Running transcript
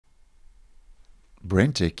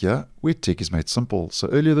BrenTech here, where tech is made simple. So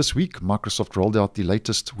earlier this week, Microsoft rolled out the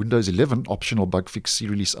latest Windows 11 optional bug fix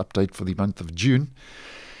C-release update for the month of June.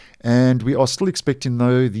 And we are still expecting,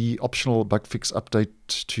 though, the optional bug fix update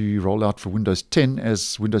to roll out for Windows 10,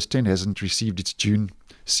 as Windows 10 hasn't received its June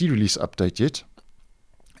C-release update yet.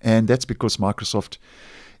 And that's because Microsoft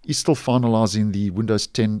is still finalizing the Windows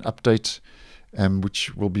 10 update,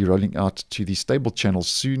 which will be rolling out to the stable channels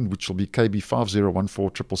soon, which will be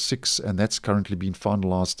KB5014666, and that's currently been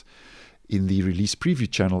finalized in the release preview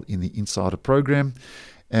channel in the Insider program.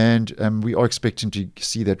 And we are expecting to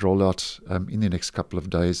see that roll out in the next couple of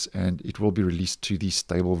days, and it will be released to the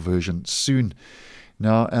stable version soon.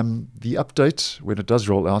 Now, the update, when it does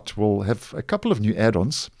roll out, will have a couple of new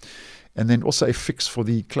add-ons, and then also a fix for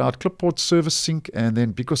the Cloud Clipboard service sync. And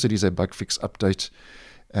then, because it is a bug fix update,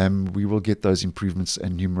 we will get those improvements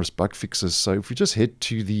and numerous bug fixes. So if we just head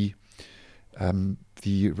to the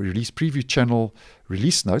release preview channel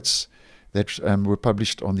release notes that were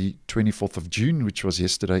published on the 24th of June, which was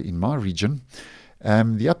yesterday in my region.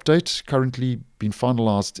 The update currently been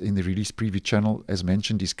finalized in the release preview channel, as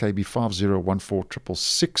mentioned, is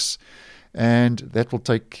KB5014666, and that will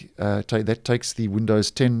that takes the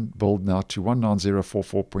Windows 10 build now to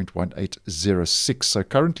 19044.1806. So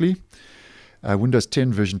currently, Windows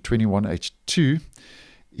 10 version 21H2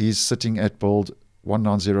 is sitting at build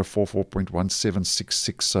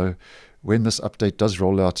 19044.1766. So when this update does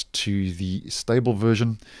roll out to the stable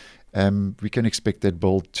version, we can expect that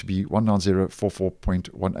build to be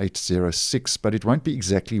 19044.1806, but it won't be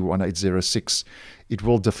exactly 1806. It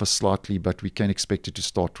will differ slightly, but we can expect it to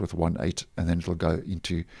start with 18, and then it'll go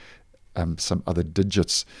into some other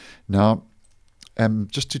digits. Now,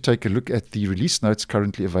 just to take a look at the release notes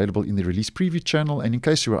currently available in the release preview channel, and in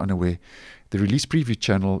case you are unaware, the release preview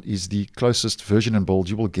channel is the closest version and build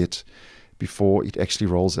you will get before it actually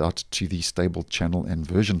rolls out to the stable channel and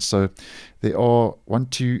version. So there are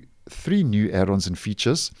 3 new add-ons and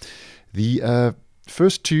features. The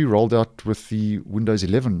first 2 rolled out with the Windows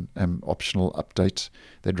 11 optional update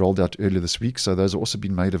that rolled out earlier this week. So those have also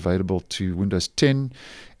been made available to Windows 10.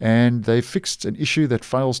 And they fixed an issue that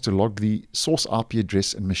fails to log the source IP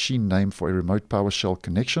address and machine name for a remote PowerShell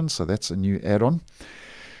connection. So that's a new add-on.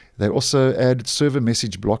 They also added server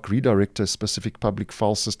message block redirector specific public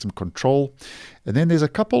file system control. And then there's a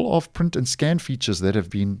couple of print and scan features that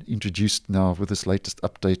have been introduced now with this latest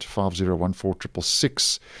update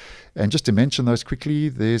 5014666. And just to mention those quickly,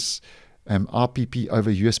 there's RPP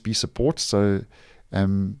over USB support. So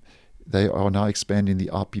they are now expanding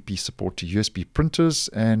the RPP support to USB printers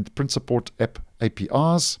and print support app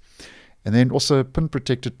APIs. And then also pin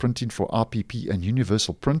protected printing for RPP and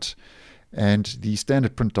universal print. And the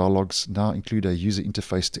standard print dialogues now include a user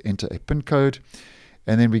interface to enter a PIN code.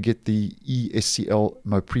 And then we get the ESCL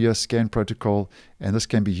MoPria scan protocol, and this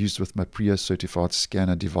can be used with MoPria certified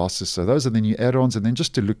scanner devices. So those are the new add-ons. And then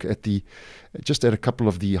just to look at a couple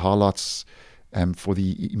of the highlights for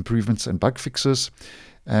the improvements and bug fixes.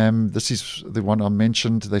 This is the one I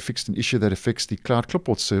mentioned. They fixed an issue that affects the Cloud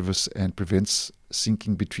Clipboard service and prevents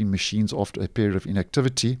syncing between machines after a period of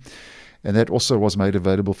inactivity. And that also was made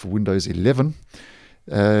available for Windows 11.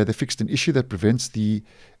 They fixed an issue that prevents the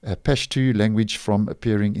Pashto language from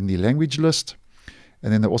appearing in the language list.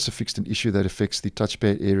 And then they also fixed an issue that affects the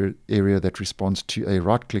touchpad area that responds to a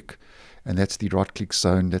right-click, and that's the right-click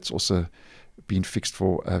zone. That's also been fixed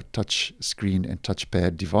for touch screen and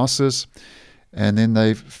touchpad devices. And then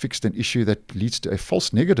they've fixed an issue that leads to a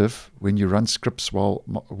false negative when you run scripts while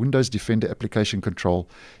Windows Defender application control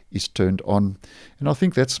is turned on. And I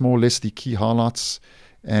think that's more or less the key highlights.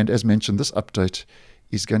 And as mentioned, this update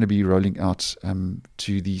is going to be rolling out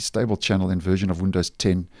to the stable channel and version of Windows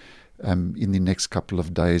 10 in the next couple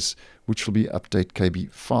of days, which will be update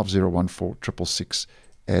KB5014666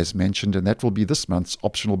 as mentioned, and that will be this month's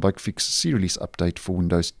optional bug fix C-release update for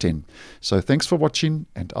Windows 10. So thanks for watching,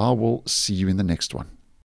 and I will see you in the next one.